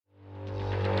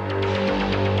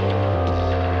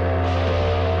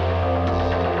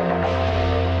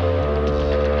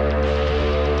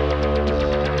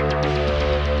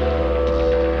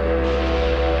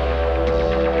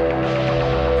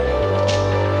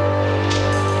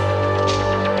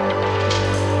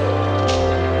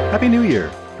Happy New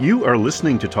Year! You are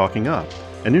listening to Talking Up,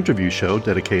 an interview show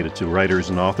dedicated to writers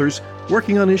and authors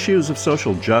working on issues of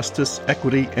social justice,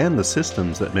 equity, and the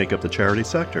systems that make up the charity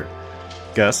sector.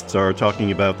 Guests are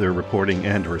talking about their reporting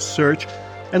and research,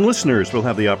 and listeners will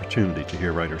have the opportunity to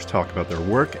hear writers talk about their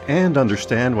work and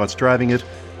understand what's driving it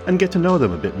and get to know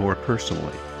them a bit more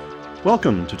personally.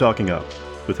 Welcome to Talking Up,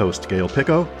 with host Gail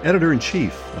Picco,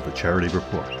 Editor-in-Chief of the Charity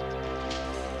Report.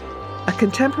 A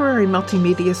contemporary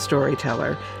multimedia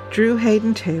storyteller, Drew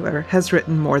Hayden Taylor has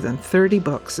written more than 30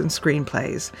 books and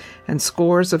screenplays and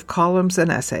scores of columns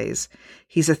and essays.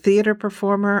 He's a theater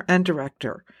performer and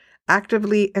director,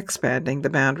 actively expanding the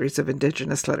boundaries of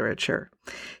Indigenous literature.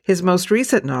 His most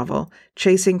recent novel,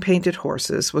 Chasing Painted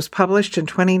Horses, was published in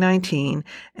 2019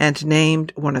 and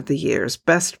named one of the year's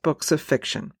best books of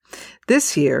fiction.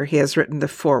 This year, he has written the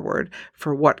foreword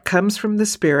for What Comes from the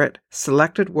Spirit,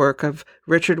 selected work of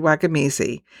Richard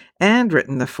Wagamese, and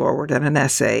written the foreword and an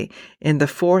essay in the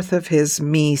fourth of his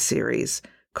Me series,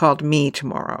 called Me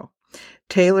Tomorrow.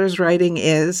 Taylor's writing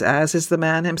is, as is the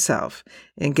man himself,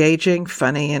 engaging,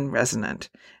 funny, and resonant,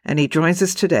 and he joins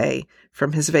us today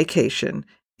from his vacation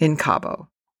in Cabo.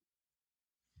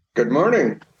 Good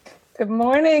morning. Good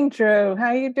morning, Drew. How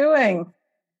are you doing?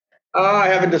 I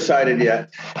haven't decided yet.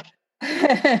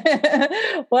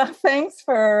 Well, thanks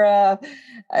for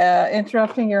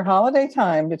interrupting your holiday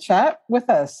time to chat with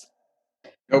us.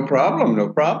 No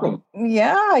problem.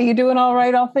 Yeah, you doing all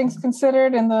right, all things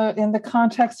considered, in the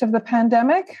context of the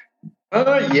pandemic?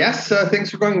 Yes,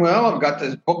 things are going well. I've got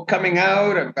this book coming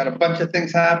out. I've got a bunch of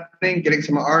things happening, getting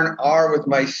some R&R with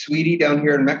my sweetie down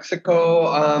here in Mexico.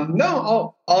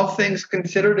 All things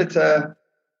considered,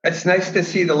 it's nice to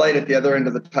see the light at the other end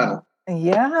of the tunnel.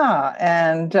 Yeah,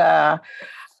 and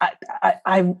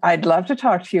I'd love to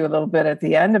talk to you a little bit at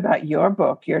the end about your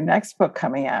book, your next book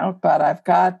coming out, but I've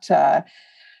got...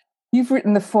 You've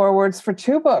written the forewords for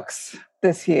two books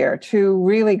this year, two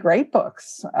really great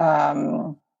books.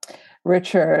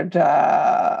 Richard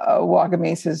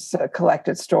Wagamese's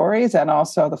collected stories, and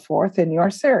also the fourth in your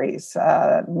series,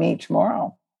 Me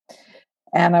Tomorrow.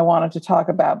 And I wanted to talk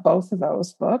about both of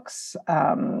those books.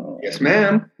 Yes,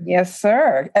 ma'am. Yes,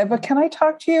 sir. But can I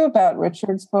talk to you about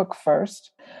Richard's book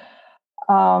first?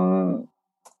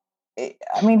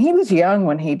 I mean, he was young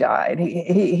when he died.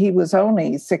 He was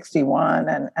only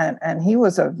 61, and he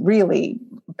was a really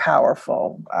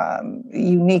powerful,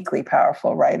 uniquely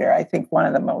powerful writer. I think one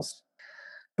of the most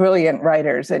brilliant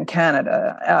writers in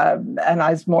Canada. And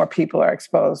as more people are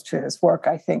exposed to his work,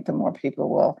 I think the more people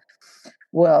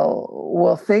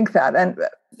will think that.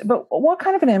 But what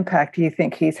kind of an impact do you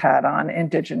think he's had on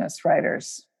Indigenous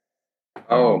writers?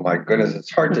 Oh my goodness,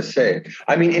 it's hard to say.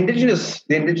 I mean, the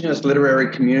Indigenous literary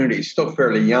community is still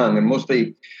fairly young, and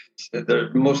mostly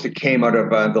came out of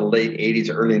the late 80s,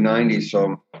 early 90s.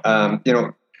 So,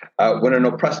 when an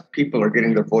oppressed people are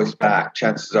getting their voice back,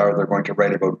 chances are they're going to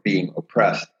write about being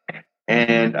oppressed.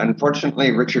 And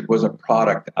unfortunately, Richard was a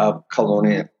product of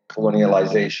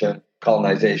colonization,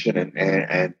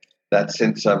 and that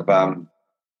sense of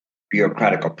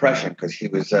bureaucratic oppression, because he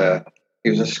was a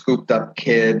scooped up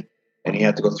kid. And he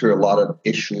had to go through a lot of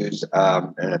issues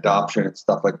and adoption and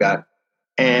stuff like that.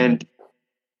 And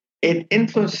it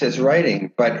influenced his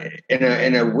writing, but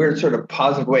in a weird sort of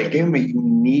positive way. It gave him a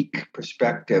unique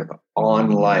perspective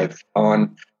on life,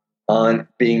 on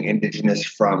being Indigenous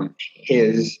from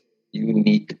his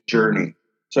unique journey.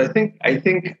 So I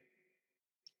think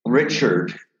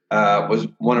Richard was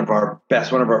one of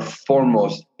our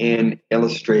foremost in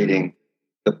illustrating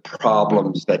the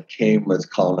problems that came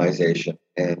with colonization.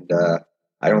 And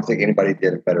I don't think anybody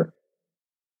did it better.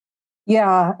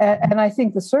 Yeah, and I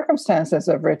think the circumstances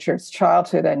of Richard's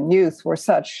childhood and youth were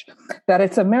such that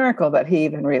it's a miracle that he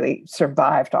even really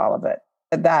survived all of it,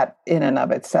 that in and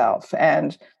of itself.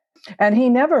 And he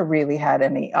never really had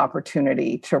any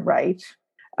opportunity to write,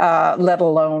 let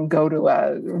alone go to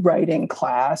a writing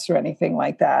class or anything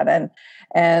like that.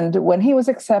 And when he was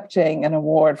accepting an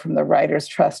award from the Writers'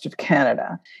 Trust of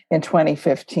Canada in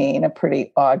 2015, a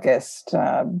pretty august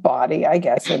body, I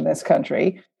guess, in this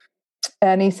country,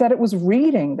 and he said it was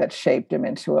reading that shaped him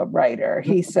into a writer.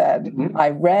 He said, I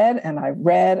read and I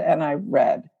read and I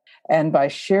read. And by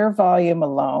sheer volume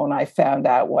alone, I found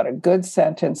out what a good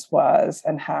sentence was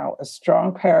and how a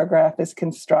strong paragraph is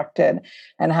constructed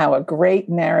and how a great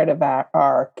narrative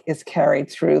arc is carried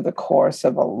through the course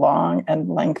of a long and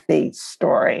lengthy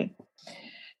story.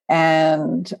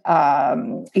 And,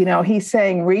 he's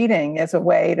saying reading is a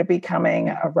way to becoming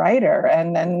a writer.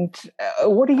 And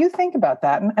what do you think about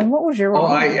that? And what was your...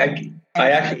 I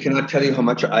actually cannot tell you how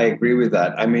much I agree with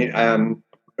that. I mean,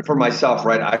 for myself,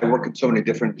 right, I work in so many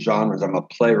different genres. I'm a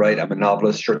playwright, I'm a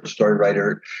novelist, short story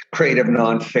writer, creative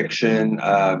nonfiction,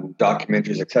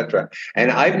 documentaries, etc.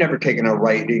 And I've never taken a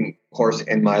writing course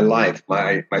in my life.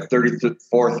 My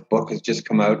 34th book has just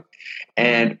come out,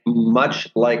 and much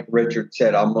like Richard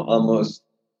said, I'm almost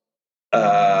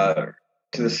to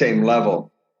the same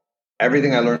level.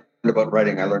 Everything I learned about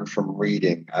writing, I learned from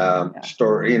reading.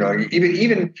 Story,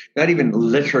 even not even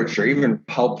literature, even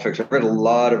pulp fiction. I've read a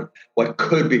lot of what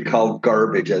could be called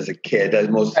garbage as a kid, as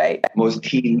most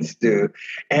teens do.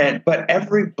 But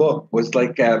every book was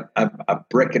like a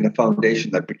brick in the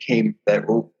foundation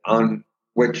that on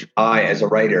which I, as a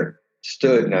writer,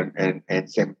 stood. And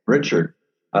same Richard.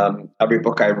 Every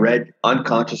book I read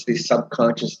unconsciously,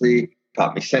 subconsciously,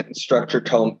 taught me sentence structure,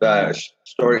 tone,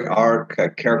 story arc,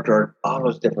 character arc, all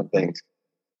those different things.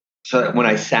 So that when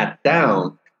I sat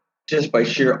down, just by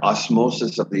sheer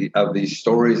osmosis of these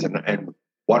stories and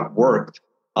what worked,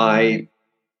 I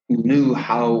knew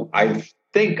how. I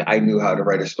think I knew how to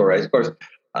write a story. Of course,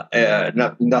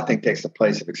 nothing takes the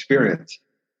place of experience.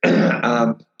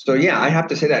 So yeah, I have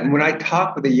to say that. And when I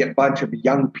talk with a bunch of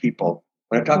young people,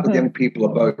 with young people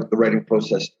about the writing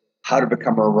process, how to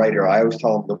become a writer, I always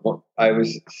tell them I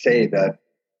always say that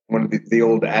one of the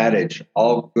old adage: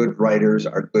 all good writers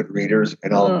are good readers,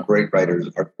 and all great writers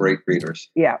are great readers.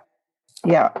 Yeah.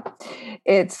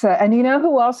 It's and you know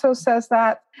who also says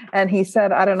that? And he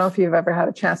said, I don't know if you've ever had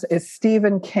a chance. Is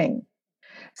Stephen King.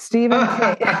 Stephen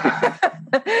King.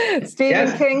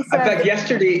 Stephen King said. In fact,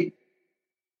 yesterday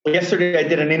I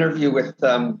did an interview with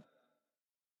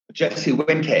Jesse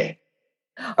Winte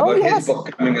about his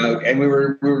book coming out, and we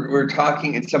were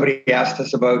talking, and somebody asked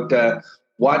us about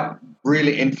what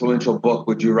really influential book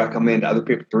would you recommend other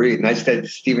people to read, and I said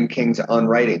Stephen King's On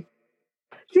Writing.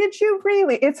 Did you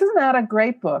really? Isn't that a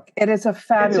great book? It is a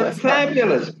fabulous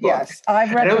book. Yes,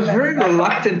 I've read it. And I was very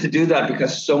reluctant to do that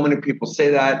because so many people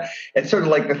say that. It's sort of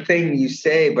like the thing you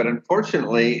say, but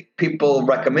unfortunately, people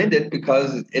recommend it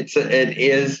because it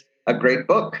is a great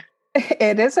book.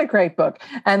 It is a great book.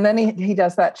 And then he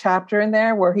does that chapter in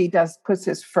there where he puts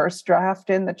his first draft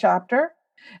in the chapter,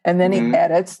 and then he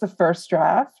edits the first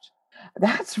draft.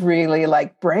 That's really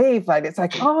like brave. Like it's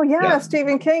like,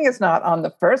 Stephen King is not on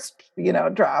the first,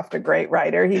 draft a great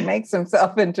writer. He makes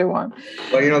himself into one.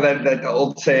 Well, that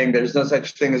old saying, there's no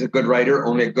such thing as a good writer,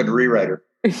 only a good rewriter.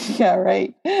 Yeah,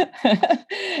 right.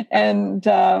 And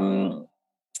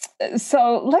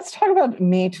so let's talk about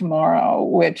Me Tomorrow,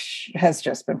 which has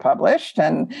just been published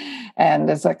and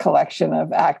is a collection of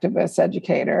activists,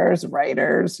 educators,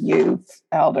 writers, youth,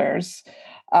 elders,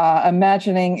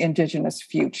 imagining Indigenous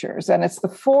futures. And it's the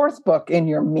fourth book in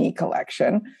your Me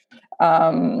collection,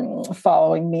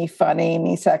 following Me Funny,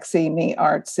 Me Sexy, Me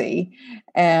Artsy.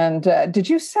 And did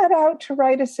you set out to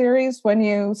write a series when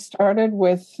you started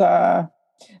with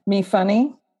Me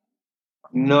Funny?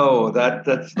 No,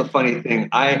 that's the funny thing.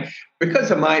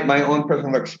 Because of my own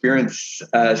personal experience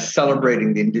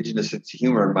celebrating the Indigenous sense of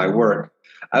humor in my work,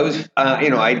 I was,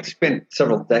 I'd spent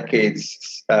several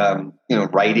decades,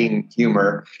 writing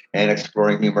humor and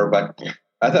exploring humor, but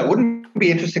I thought, wouldn't it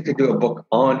be interesting to do a book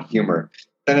on humor?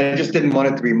 And I just didn't want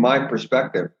it to be my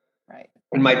perspective. Right.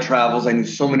 In my travels, I knew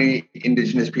so many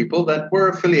Indigenous people that were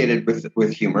affiliated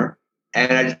with humor.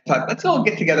 And I just thought, let's all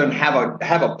get together and have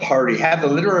a party, have the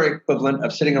literary equivalent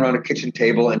of sitting around a kitchen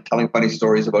table and telling funny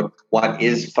stories about what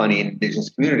is funny in the Indigenous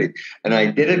community. And I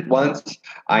did it once.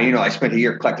 I spent a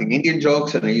year collecting Indian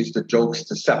jokes, and I used the jokes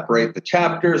to separate the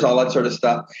chapters, all that sort of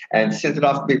stuff, and sent it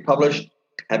off to be published,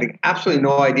 having absolutely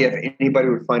no idea if anybody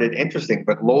would find it interesting.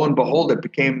 But lo and behold, it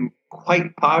became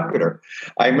quite popular.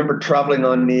 I remember traveling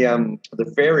on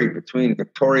the ferry between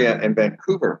Victoria and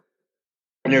Vancouver,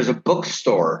 and there's a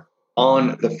bookstore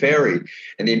on the ferry,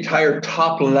 and the entire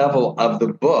top level of the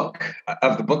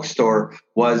bookstore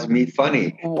was Me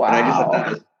Funny. Wow. And I just thought that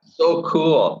was so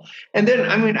cool. And then,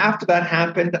 after that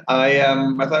happened, I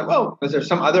thought, well, is there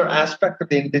some other aspect of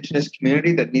the Indigenous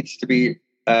community that needs to be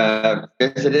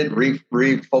visited,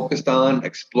 refocused on,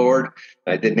 explored?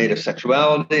 I did Native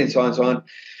sexuality and so on and so on.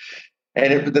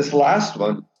 And this last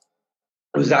one,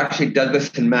 it was actually Douglas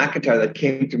and McIntyre that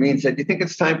came to me and said, do you think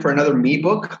it's time for another Me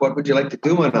book? What would you like to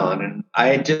do one on? And I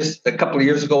had just a couple of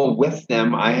years ago with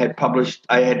them, I had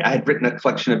written a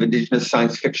collection of Indigenous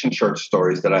science fiction short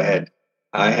stories that I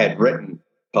had written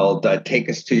called Take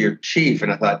Us to Your Chief.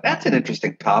 And I thought, that's an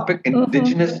interesting topic.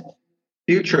 Indigenous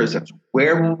futurism.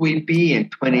 Where will we be in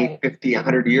 20, 50,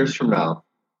 100 years from now?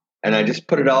 And I just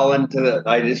put it all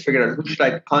I just figured out, who should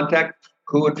I contact?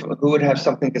 Who would have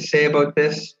something to say about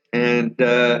this? And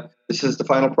this is the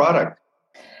final product.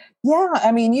 Yeah,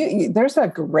 I mean, there's a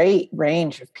great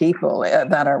range of people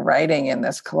that are writing in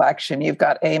this collection. You've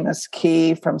got Amos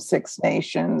Key from Six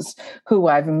Nations, who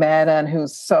I've met and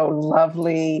who's so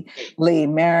lovely, Lee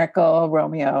Miracle,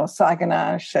 Romeo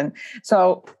Saganash. And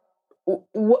so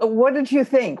what did you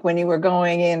think when you were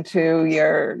going into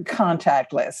your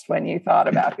contact list, when you thought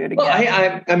about who to Well,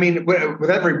 get? I mean, with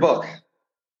every book,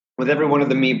 with every one of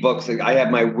the me books, I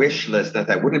have my wish list. I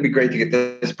thought, wouldn't it be great to get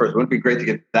this person? Wouldn't it be great to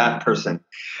get that person?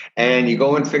 And you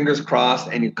go in fingers crossed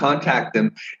and you contact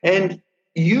them. And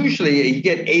usually you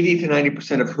get 80 to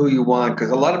 90% of who you want. Because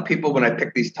a lot of people, when I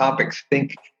pick these topics,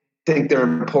 think they're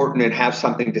important and have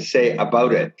something to say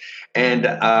about it. And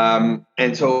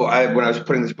so when I was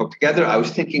putting this book together, I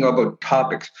was thinking about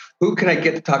topics. Who can I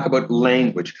get to talk about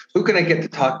language? Who can I get to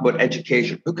talk about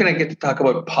education? Who can I get to talk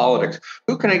about politics?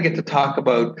 Who can I get to talk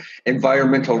about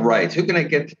environmental rights? Who can I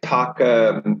get to talk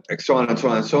so on and so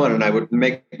on and so on? And I would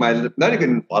make my, not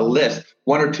even a list,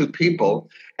 one or two people,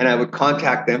 and I would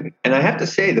contact them. And I have to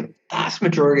say the vast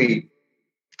majority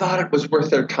thought it was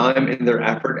worth their time and their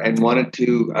effort and wanted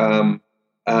to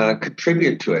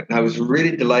contribute to it. And I was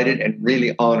really delighted and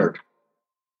really honored.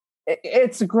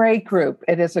 It's a great group.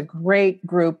 It is a great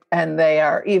group, and they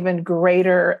are even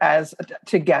greater as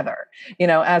together.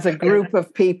 As a group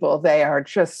of people, they are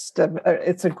just,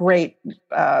 it's a great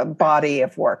body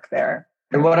of work there.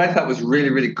 And what I thought was really,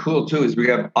 really cool, too, is we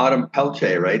have Autumn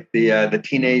Pelche, right? The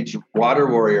teenage water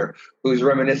warrior who's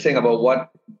reminiscing about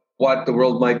what the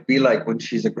world might be like when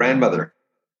she's a grandmother.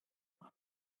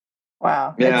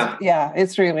 Wow. Yeah.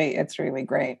 It's really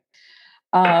great.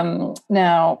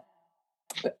 Now,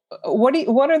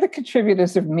 what are the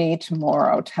contributors of Me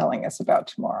Tomorrow telling us about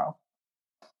tomorrow?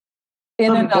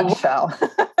 In a nutshell.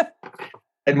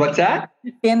 And what's that?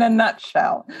 In a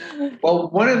nutshell. Well,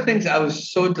 one of the things I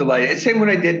was so delighted, same when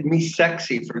I did Me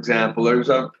Sexy, for example, there was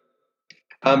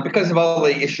because of all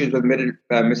the issues with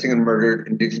missing and murdered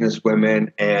Indigenous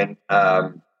women and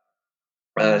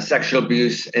sexual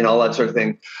abuse and all that sort of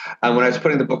thing. And when I was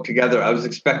putting the book together, I was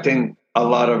expecting a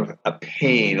lot of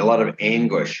pain, a lot of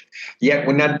anguish. Yet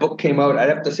when that book came out, I'd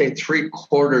have to say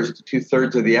 3/4 to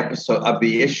 2/3 of the episode of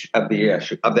the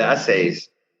essays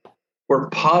were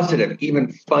positive,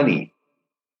 even funny.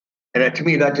 And to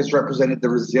me, that just represented the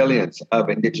resilience of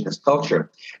Indigenous culture.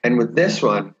 And with this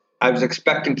one, I was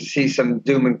expecting to see some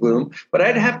doom and gloom, but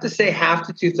I'd have to say 1/2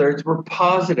 to 2/3 were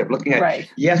positive, looking at,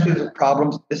 right. Yes, we have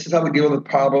problems. This is how we deal with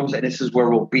problems, and this is where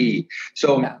we'll be.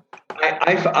 So yeah.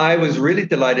 I was really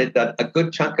delighted that a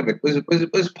good chunk of it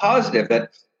was positive. That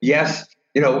yes,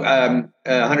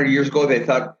 100 years ago they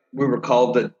thought we were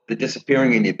called the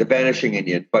disappearing Indian, the vanishing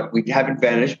Indian, but we haven't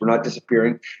vanished. We're not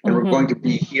disappearing, and we're going to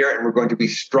be here, and we're going to be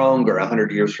stronger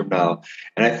 100 years from now.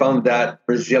 And I found that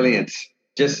resilience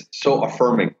just so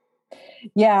affirming.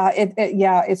 Yeah,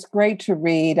 it's great to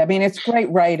read. I mean, it's great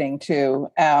writing too.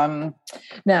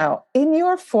 Now, in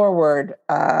your foreword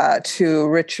to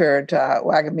Richard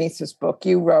Wagamisa's book,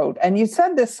 you wrote, and you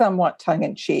said this somewhat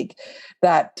tongue-in-cheek,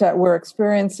 that we're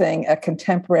experiencing a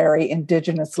contemporary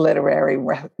Indigenous literary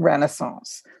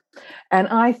renaissance. And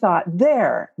I thought,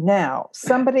 now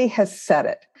somebody has said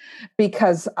it,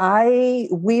 because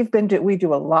we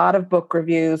do a lot of book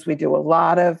reviews, we do a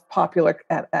lot of popular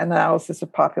analysis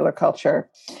of popular culture,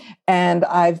 and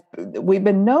we've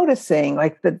been noticing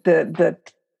like the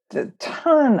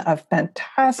ton of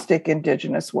fantastic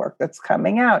Indigenous work that's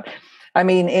coming out. I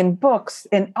mean, in books,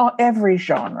 in every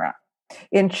genre.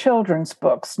 In children's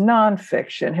books,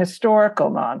 nonfiction,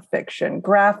 historical nonfiction,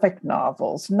 graphic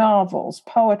novels,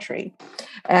 poetry.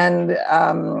 And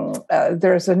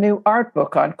there's a new art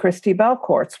book on Christy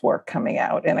Belcourt's work coming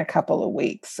out in a couple of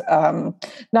weeks,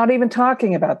 not even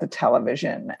talking about the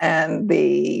television and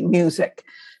the music.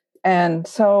 And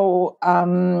so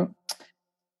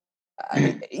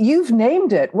you've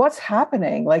named it. What's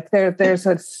happening? Like there's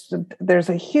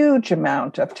a huge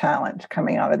amount of talent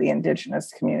coming out of the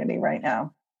Indigenous community right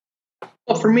now.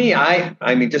 Well, for me, I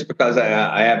mean, just because I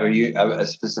have a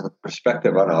specific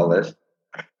perspective on all this,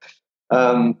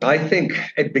 I think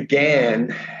it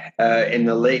began in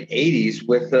the late 80s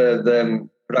with the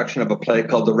production of a play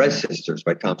called The Red Sisters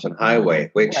by Thompson Highway,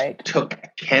 which took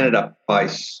Canada by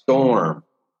storm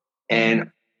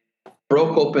and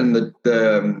broke open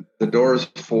the doors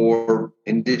for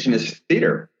Indigenous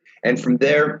theater. And from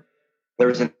there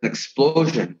was an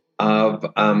explosion of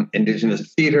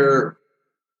Indigenous theater,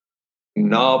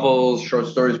 novels, short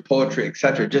stories, poetry,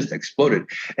 etc., just exploded.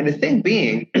 And the thing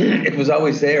being, it was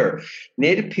always there.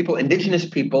 Native people, Indigenous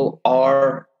people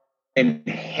are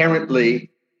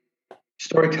inherently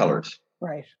storytellers.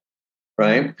 Right.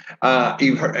 Right.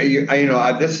 You've heard,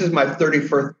 this is my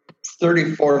 31st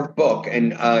 34th book,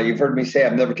 and you've heard me say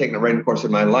I've never taken a writing course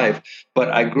in my life, but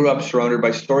I grew up surrounded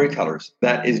by storytellers.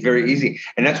 That is very easy.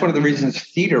 And that's one of the reasons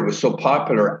theater was so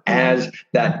popular as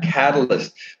that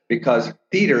catalyst, because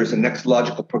theater is the next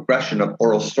logical progression of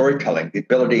oral storytelling, the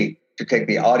ability to take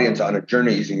the audience on a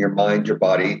journey using your mind, your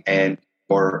body, and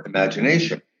your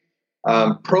imagination.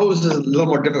 Prose is a little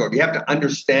more difficult. You have to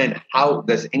understand how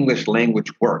this English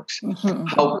language works,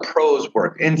 how prose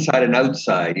works, inside and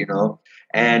outside,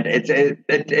 and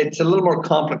it's a little more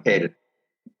complicated.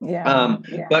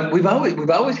 But we've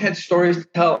always had stories to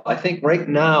tell. I think right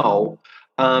now,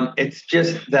 it's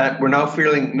just that we're now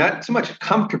feeling not so much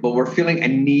comfortable. We're feeling a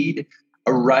need,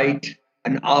 a right,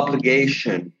 an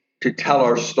obligation to tell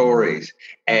our stories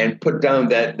and put down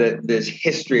this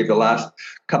history of the last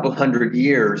couple hundred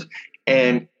years.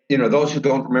 And, those who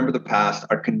don't remember the past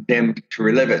are condemned to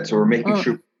relive it. So we're making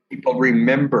sure people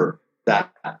remember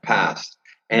that past.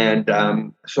 And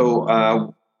so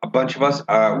a bunch of us,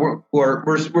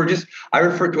 we're just, I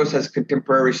refer to us as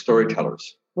contemporary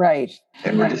storytellers. Right.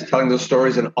 And we're just telling those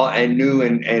stories in new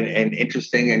and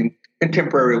interesting and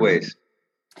contemporary ways.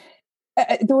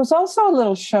 There was also a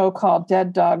little show called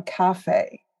Dead Dog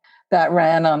Cafe that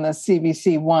ran on the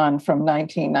CBC One from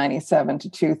 1997 to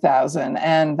 2000.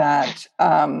 And that,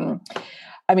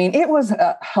 it was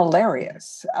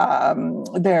hilarious.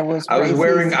 There was. I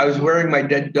was wearing my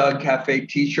Dead Dog Cafe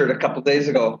T-shirt a couple days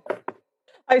ago.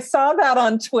 I saw that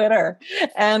on Twitter,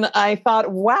 and I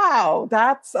thought, "Wow,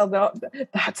 that's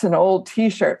an old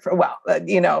T-shirt."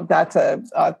 That's an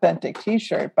authentic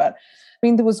T-shirt, but.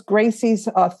 There was Gracie's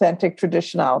authentic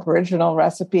traditional original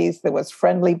recipes. There was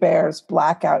Friendly Bear's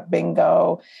Blackout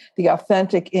Bingo, the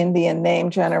authentic Indian name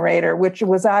generator, which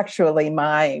was actually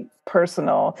my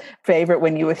personal favorite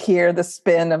when you would hear the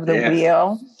spin of the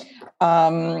wheel.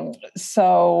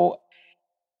 So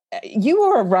you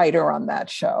were a writer on that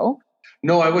show.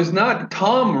 No, I was not.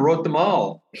 Tom wrote them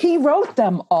all. He wrote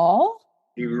them all?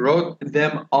 He wrote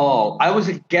them all. I was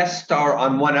a guest star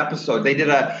on one episode. They did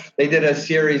a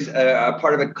series, a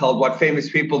part of it called "What Famous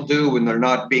People Do When They're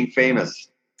Not Being Famous."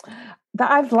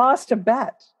 I've lost a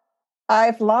bet.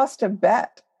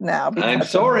 Now. I'm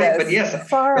sorry, but yes.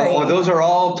 Sorry. Oh, those are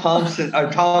all Tom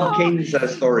King's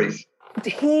stories.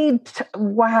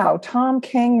 Tom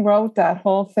King wrote that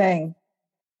whole thing.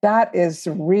 That is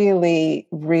really,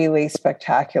 really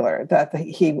spectacular.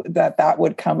 That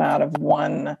would come out of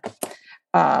one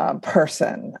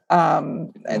person.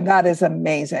 And that is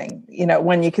amazing.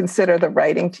 When you consider the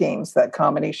writing teams that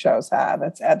comedy shows have,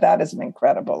 that is an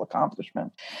incredible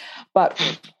accomplishment.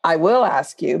 But I will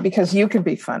ask you, because you can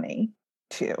be funny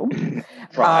too.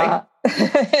 Try.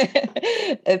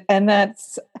 And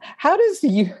that's, how does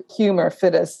humor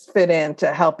fit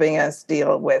into helping us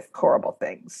deal with horrible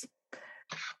things?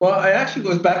 Well, it actually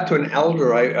goes back to an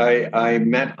elder I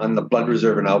met on the Blood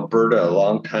Reserve in Alberta a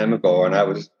long time ago, and I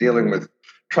was dealing with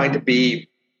trying to be,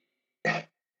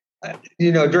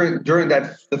 during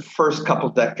the first couple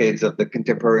decades of the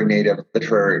contemporary Native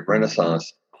literary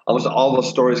renaissance, almost all the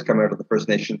stories come out of the First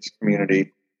Nations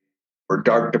community were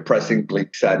dark, depressing,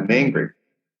 bleak, sad, and angry.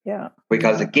 Yeah.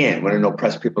 Because again, when an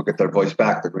oppressed people get their voice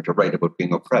back, they're going to write about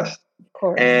being oppressed. Of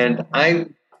course. And I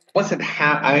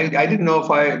didn't know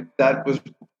if that was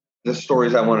the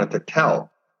stories I wanted to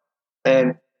tell.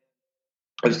 And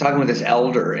I was talking with this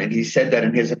elder, and he said that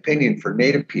in his opinion, for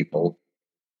Native people,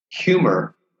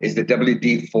 humor is the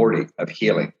WD-40 of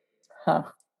healing. Huh.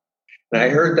 And I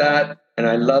heard that, and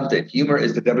I loved it. Humor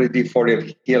is the WD-40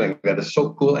 of healing. That is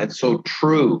so cool and so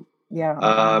true.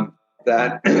 Yeah.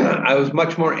 That I was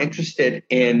much more interested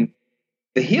in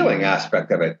the healing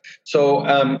aspect of it. So,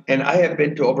 and I have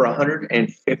been to over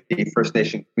 150 First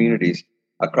Nation communities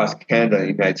across Canada and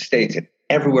the United States. And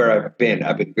everywhere I've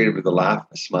been greeted with a laugh,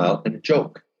 a smile, and a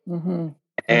joke. Mm-hmm.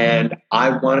 And I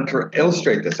wanted to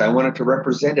illustrate this. I wanted to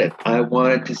represent it. I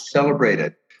wanted to celebrate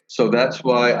it. So that's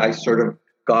why I sort of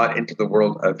got into the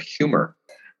world of humor.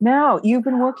 Now, you've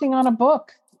been working on a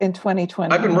book in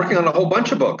 2020. I've been working on a whole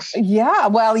bunch of books. Yeah,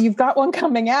 well, you've got one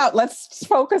coming out. Let's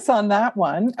focus on that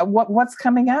one. What's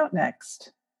coming out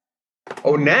next?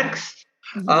 Oh, next?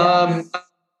 Yes.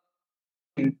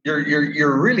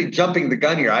 You're really jumping the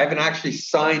gun here. I haven't actually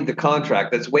signed the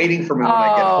contract. That's waiting for me when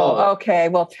I get home. Okay.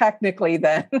 Well, technically,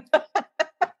 then.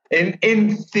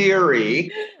 In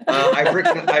theory, I've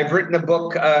written a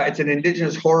book. It's an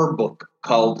Indigenous horror book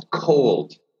called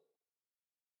Cold.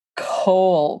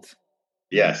 Cold.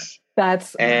 Yes.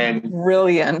 That's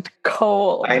brilliant.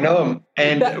 Cold. I know.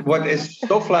 And what is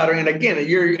so flattering, and again,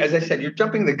 as I said, you're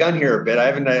jumping the gun here a bit. I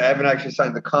haven't actually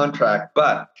signed the contract,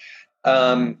 but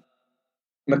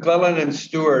McClellan and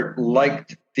Stewart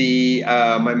liked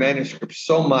my manuscript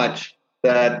so much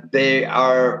that they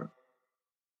are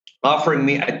offering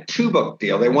me a 2-book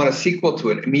deal. They want a sequel to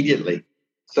it immediately.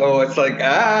 So it's like,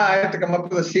 I have to come up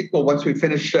with a sequel once we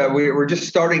finish. We're just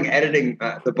starting editing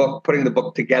the book, putting the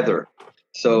book together.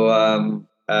 So,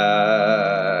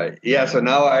 so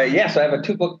now I have a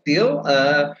 2-book deal,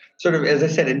 sort of, as I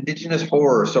said, Indigenous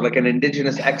horror. So like an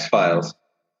Indigenous X-Files.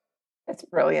 It's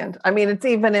brilliant. I mean, it's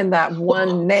even in that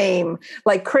one name,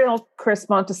 like Chris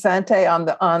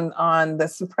Montesante on The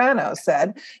Sopranos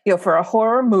said, for a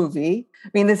horror movie, I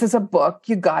mean, this is a book,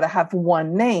 you got to have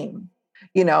one name,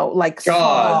 like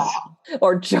Jaws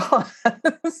or Jaws.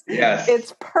 Yes.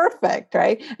 It's perfect,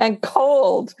 right? And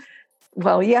Cold.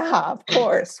 Well, yeah, of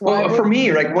course. For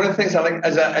me, like one of the things I like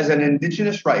as an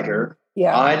Indigenous writer,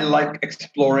 I like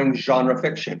exploring genre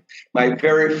fiction. My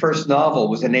very first novel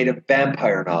was a native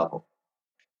vampire novel.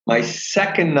 My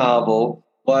second novel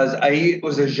was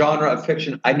a genre of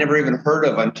fiction I'd never even heard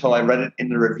of until I read it in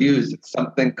the reviews. It's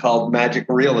something called magic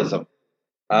realism.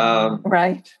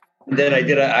 Right. And then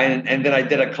I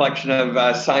did a collection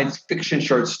of science fiction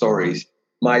short stories.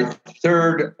 My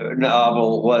third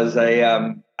novel was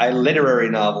a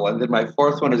literary novel, and then my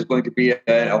fourth one is going to be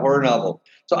a horror novel.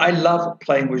 So I love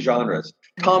playing with genres.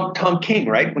 Tom King,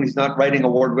 right? When he's not writing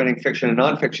award-winning fiction and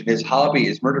nonfiction, his hobby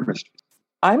is murder mysteries.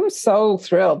 I'm so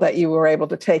thrilled that you were able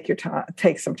to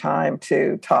take some time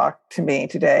to talk to me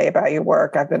today about your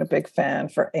work. I've been a big fan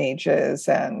for ages.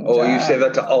 And you say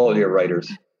that to all your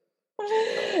writers.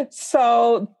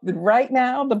 So right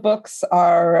now, the books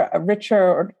are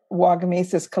Richard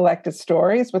Wagamisa's Collected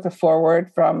Stories with a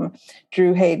foreword from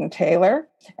Drew Hayden Taylor,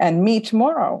 and Me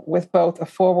Tomorrow with both a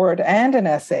foreword and an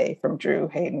essay from Drew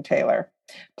Hayden Taylor.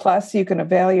 Plus, you can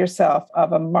avail yourself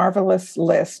of a marvelous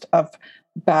list of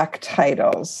back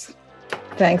titles.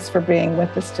 Thanks for being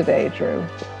with us today, Drew.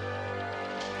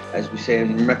 As we say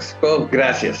in Mexico,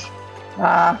 gracias.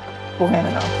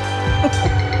 Bueno.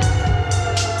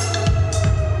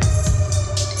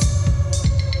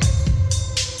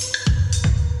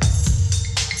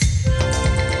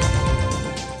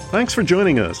 Thanks for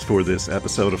joining us for this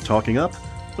episode of Talking Up.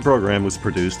 The program was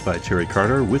produced by Terry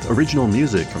Carter with original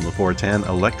music from the 410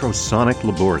 Electrosonic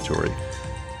Laboratory.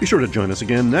 Be sure to join us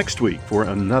again next week for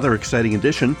another exciting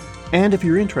edition. And if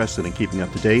you're interested in keeping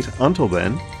up to date, until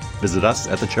then, visit us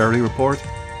at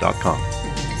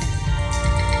thecharityReport.com.